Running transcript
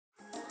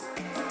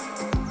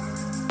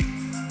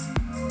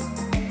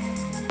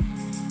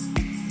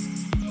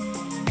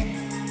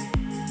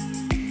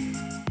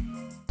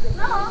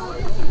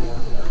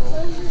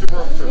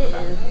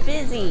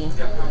busy.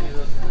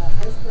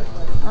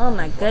 Oh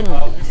my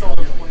goodness.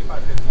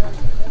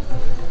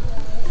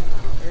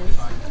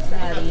 There's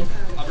Maddie.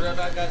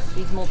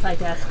 She's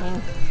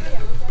multitasking.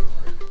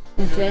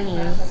 And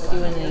Jenny's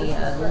doing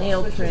a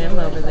nail trim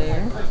over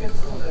there. Oh my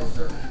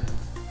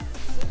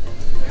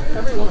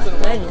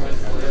goodness.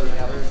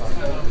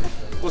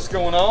 What's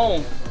going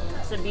on?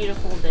 It's a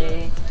beautiful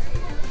day.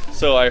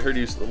 So I heard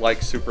you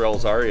like Super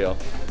Eleazario.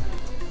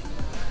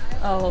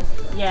 Oh,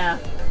 yeah.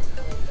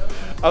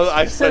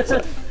 I said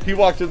so. He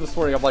walked in this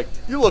morning. I'm like,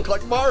 you look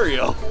like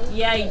Mario.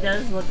 Yeah, he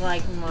does look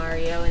like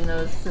Mario in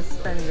those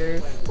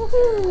suspenders.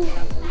 Woohoo!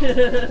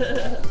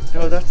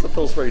 No, that's the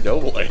Pillsbury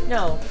Doughboy.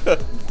 No.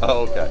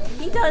 Oh, okay.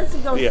 He does. He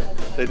goes. Yeah,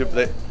 they do.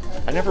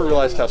 I never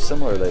realized how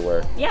similar they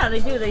were. Yeah, they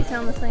do. They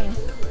sound the same.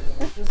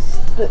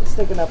 Just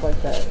sticking up like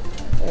that.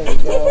 There you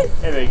go.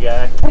 There you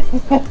go.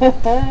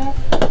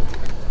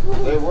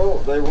 They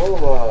will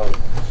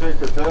shake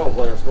their tails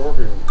like a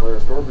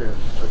scorpion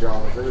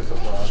pajamas too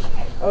sometimes.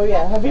 Oh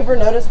yeah. Have you ever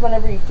noticed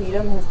whenever you feed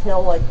him, his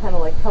tail kind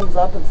of comes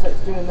up and starts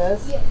doing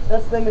this? Yeah.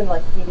 That's them in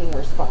feeding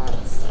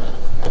response.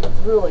 It's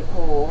really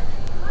cool.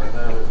 And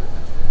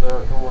they're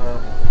a cool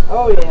animal.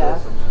 Oh yeah.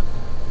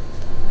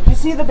 You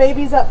see the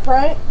babies up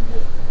front?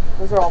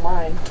 Those are all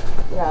mine.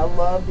 Yeah, I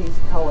love these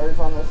colors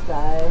on this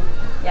guy.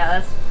 Yeah,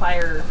 that's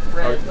fire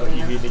red. Oh,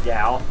 you mean the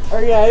gal? Oh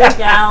yeah.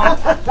 Gal.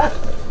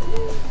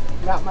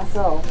 Got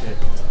myself.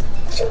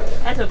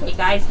 That's okay.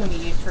 Guys can be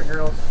used for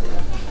girls too.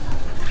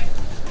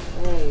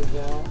 There you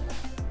go.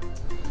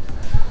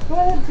 Go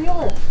ahead, feel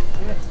her.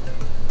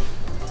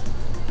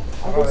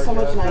 I feel so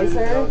much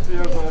nicer.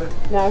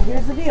 Now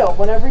here's the deal.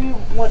 Whenever you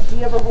want, do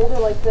you ever hold her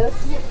like this?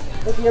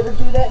 If you ever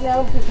do that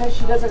now, because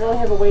she doesn't really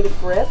have a way to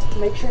grip,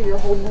 make sure you're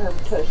holding her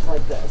tush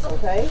like this,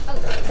 okay?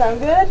 Sound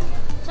good?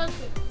 Sounds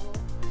good.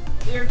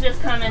 We were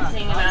just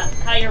commenting about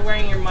how you're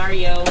wearing your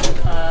Mario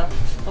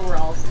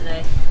overalls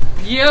today.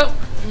 Yep,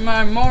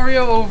 my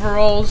Mario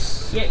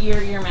overalls. Yeah,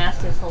 your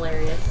mask is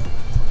hilarious.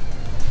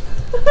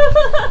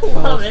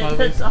 Love it.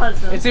 That's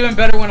awesome. It's even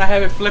better when I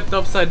have it flipped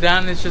upside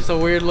down. It's just a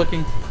weird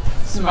looking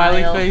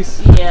smiley face.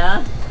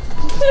 Yeah.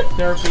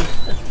 Therapy.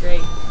 That's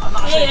great.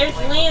 Hey, there's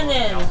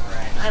Landon.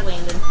 Hi,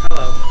 Landon.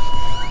 Hello.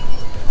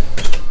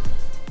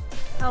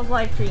 How's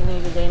life treating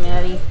you today,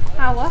 Maddie?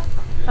 How what?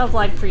 How's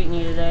life treating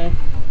you today?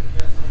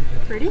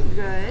 Pretty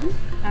good.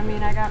 I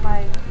mean, I got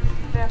my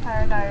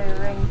Vampire Diary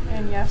ring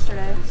in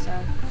yesterday, so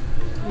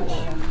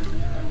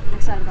I'm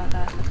excited about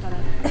that. That's about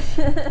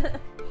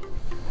it.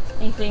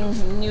 Anything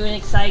new and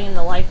exciting in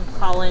the life of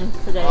Colin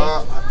today?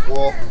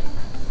 Well,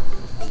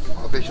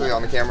 officially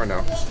on the camera,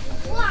 no.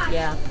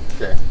 Yeah.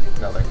 Okay,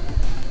 nothing.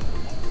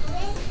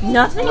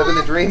 Nothing? Living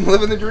the dream,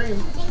 living the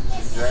dream.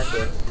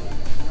 Exactly.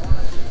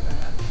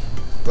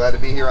 Glad to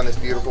be here on this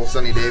beautiful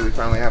sunny day we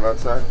finally have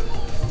outside.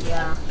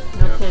 Yeah,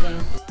 no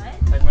kidding.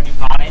 Like my new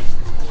bonnet?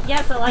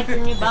 Yes, I like your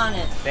new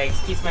bonnet. Thanks,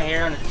 keeps my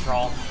hair under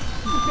control.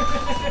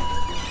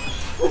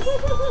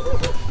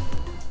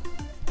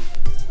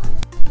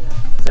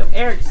 So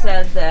Eric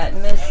said that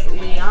Miss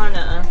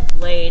Liana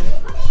laid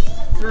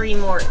 3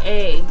 more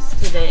eggs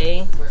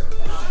today.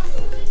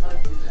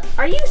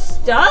 Are you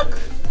stuck?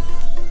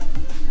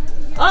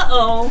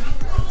 Uh-oh.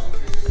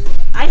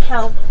 I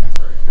help.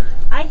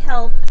 I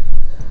help.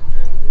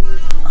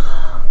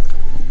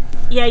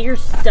 Yeah, you're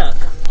stuck.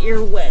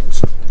 You're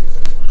wedged.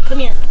 Come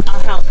here. I'll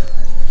help.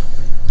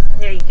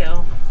 There you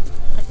go.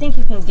 I think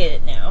you can get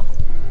it now.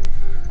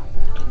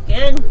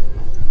 Good.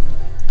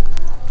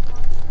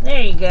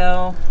 There you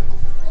go.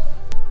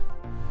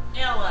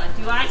 Ella,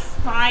 do I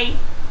spy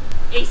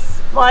a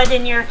spud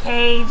in your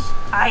cage?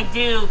 I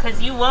do,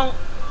 because you won't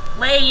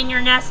lay in your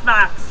nest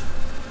box.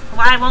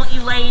 Why won't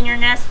you lay in your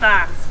nest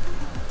box?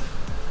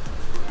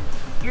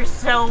 You're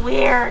so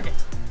weird.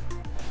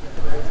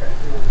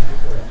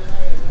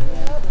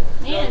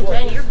 Man,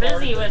 Jen, you're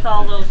busy with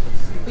all those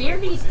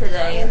beardies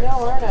today. I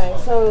know, aren't I?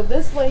 So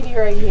this lady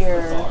right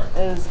here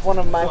is one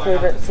of my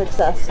favorite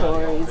success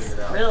stories.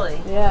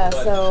 Really? Yeah,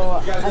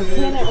 so I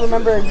can't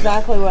remember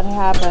exactly what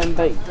happened,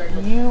 but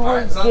you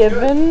were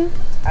given...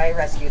 I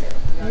rescued her.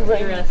 You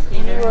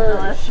rescued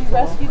her? She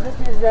rescued this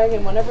bearded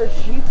dragon. Whenever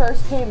she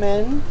first came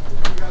in,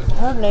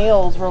 her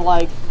nails were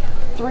like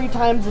 3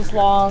 times as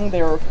long.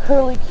 They were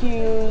curly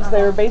cues.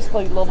 They were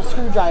basically little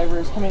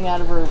screwdrivers coming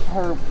out of her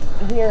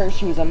here.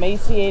 She was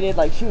emaciated,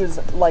 like she was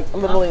like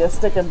literally a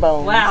stick and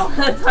bones. Wow,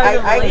 that's hard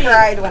to I believe.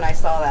 cried when I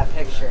saw that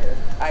picture.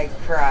 I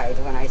cried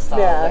when I saw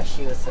what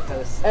she was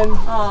supposed to. And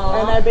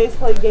I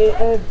basically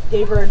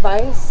gave her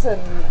advice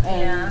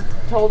and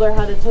told her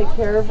how to take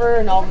care of her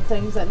and all the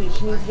things that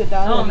she needs to get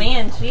done. Oh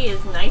man, she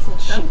is nice and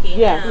chunky.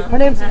 Yeah, now. her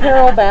name's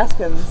Carol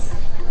Baskins.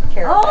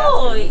 Carol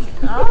Baskins.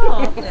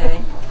 Oh,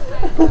 okay.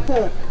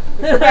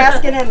 For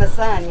basking in the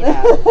sun, you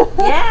know.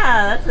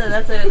 Yeah,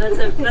 that's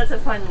a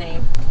fun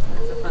name.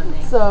 That's a fun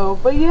funny. So,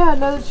 but yeah,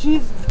 no,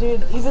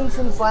 dude, even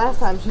since last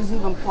time, she's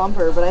even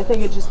plumper, but I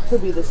think it just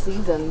could be the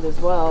season as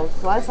well.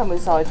 So last time we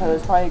saw each other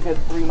was probably a good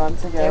 3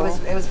 months ago.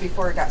 It was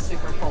before it got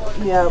super cold.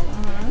 Yep.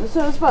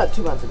 So it's about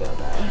 2 months ago,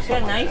 though. She's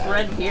got a nice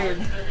red beard.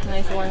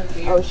 Nice orange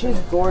beard. Oh, she's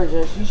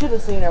gorgeous. You should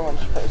have seen her when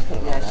she first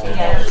came in.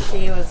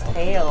 She was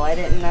pale. I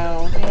didn't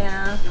know.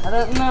 Yeah. I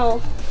don't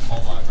know.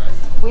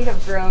 We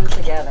have grown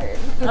together.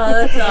 Oh,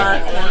 that's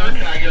awesome.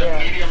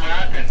 Yeah.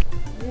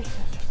 You're such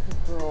a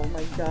good girl. Oh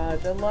my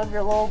gosh, I love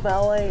your little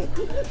belly.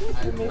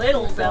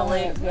 Little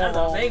belly. That's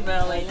a big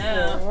belly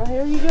now. Well,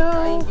 here you go.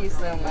 Thank you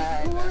so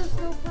much. You are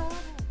so proud.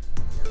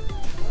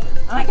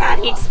 Oh my god,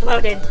 he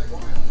exploded.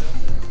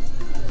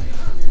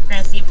 We're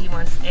gonna see if he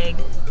wants egg.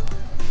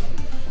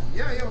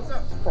 Yeah, what's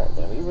up?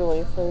 Probably gonna be really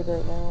afraid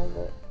right now,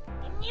 but.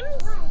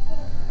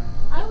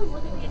 I always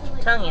look at it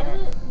like, Tongue in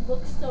it.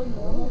 Looks so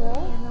normal,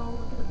 and I'll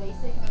look at the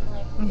basic and I'm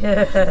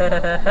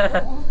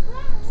like,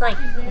 It's like,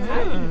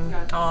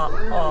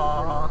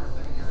 oh,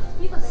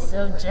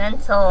 so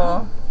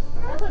gentle.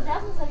 that's what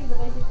Jasmine said, he's a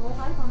basic full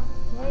python.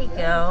 There you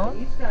go.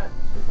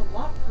 It's a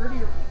lot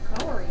prettier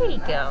coloring. There you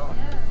go.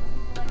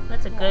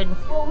 That's a good,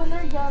 Well, when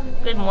they're young,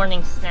 good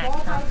morning snack,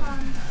 full huh?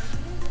 pythons,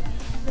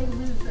 they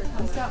lose their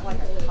color. It's got like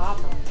a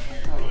copper.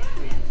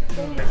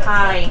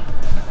 Hi.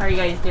 How are you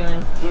guys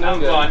doing? I'm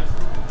fun.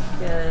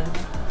 Good.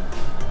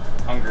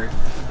 Hungry.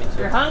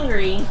 You're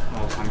hungry.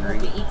 I'm hungry.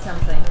 Hope you eat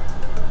something.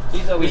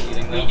 He's always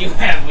eating though.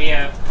 We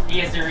have he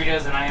has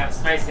Doritos and I have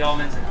spicy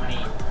almonds and honey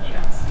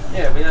peanuts.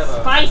 Yeah, we have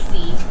a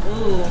Spicy.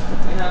 Ooh.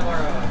 we have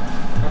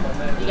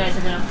our You guys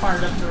are gonna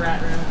fart up the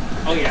rat room.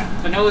 Oh yeah,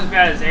 but no as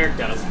bad as Eric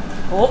does.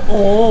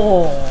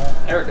 Oh.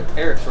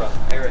 Eric's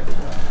rough. Eric is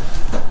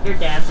rough. Your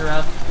dad's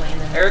rough,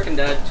 Landon. Eric and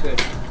Dad too.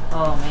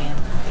 Oh man.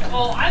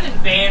 Well, I've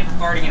been banned from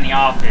farting in the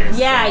office.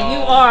 Yeah, so. you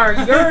are.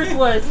 Yours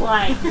was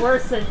like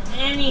worse than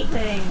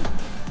anything.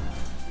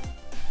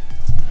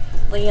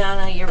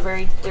 Liana, you're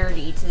very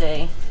dirty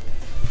today.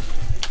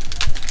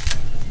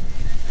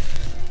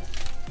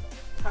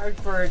 Hard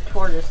for a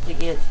tortoise to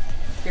get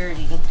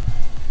dirty.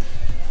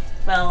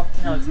 Well,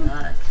 no, it's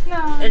not.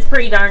 No, It's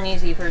pretty darn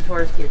easy for a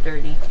tortoise to get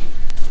dirty.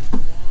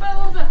 but a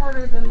little bit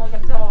harder than like a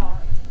dog.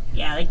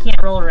 Yeah, they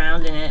can't roll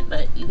around in it,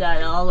 but you got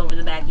it all over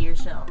the back of your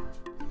shell.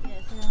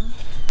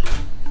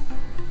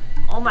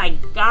 Oh my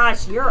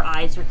gosh, your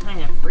eyes are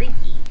kind of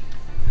freaky.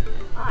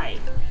 Hi.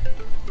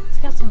 He's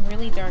got some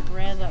really dark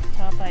red up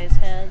top by his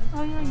head.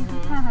 Oh yeah, he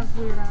kind of has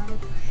weird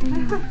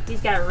eyes.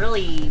 He's got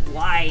really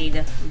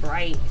wide,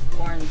 bright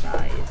orange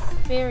eyes.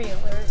 Very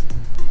alert.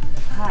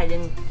 God,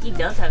 and he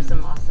does have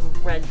some awesome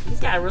red. He's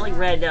got a really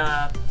red,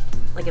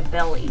 like a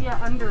belly. Yeah,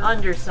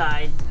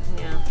 Underside.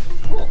 Yeah.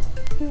 Cool.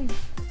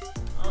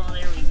 Oh,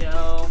 there we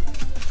go.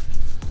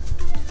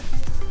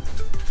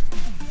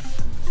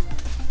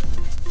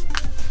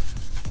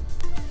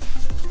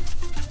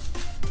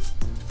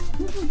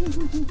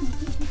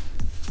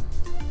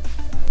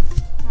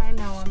 I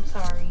know, I'm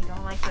sorry. You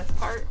don't like this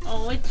part.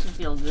 Oh, it should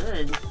feel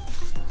good.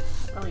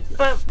 Probably feel,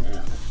 But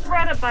yeah,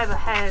 right up by the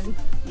head.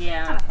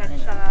 yeah, Kind of I head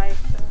know. shy.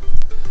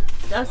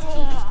 So.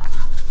 Dusty.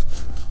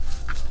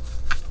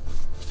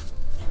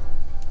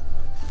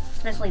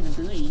 Especially the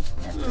booty.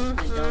 That feels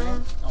good,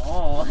 don't it?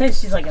 Oh,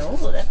 she's like,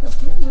 oh, that feels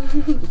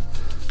good.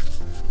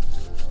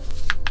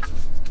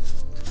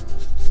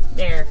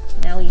 There.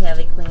 Now we have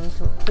a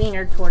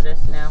cleaner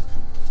tortoise now.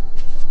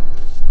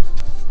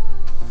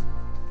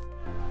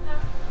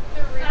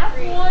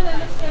 F1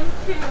 and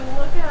M2,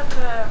 look at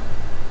them.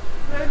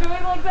 They're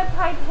doing like the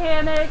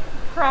Titanic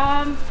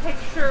prom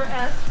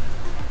picture-esque.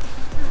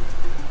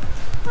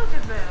 Look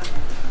at them.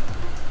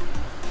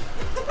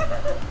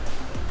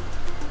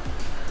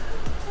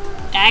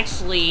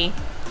 Actually,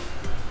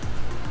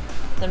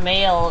 the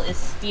male is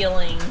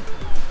stealing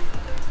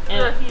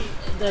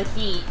the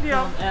heat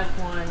Yeah. from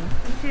F1.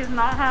 And she's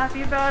not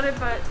happy about it,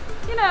 but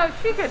you know,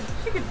 she could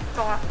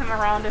boss him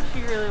around if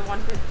she really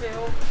wanted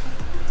to.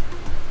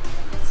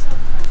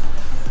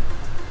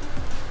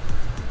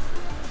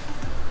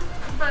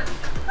 But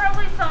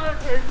probably some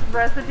of his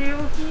residue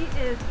heat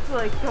is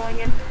like going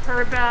into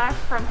her back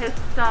from his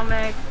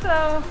stomach,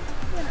 so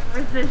you know,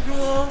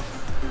 residual,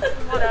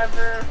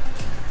 whatever.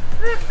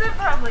 They're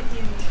probably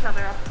heating each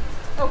other up.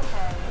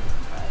 Okay.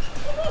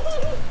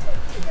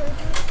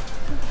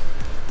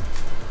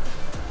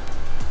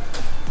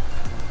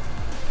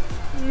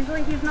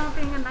 Usually he's not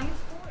being a nice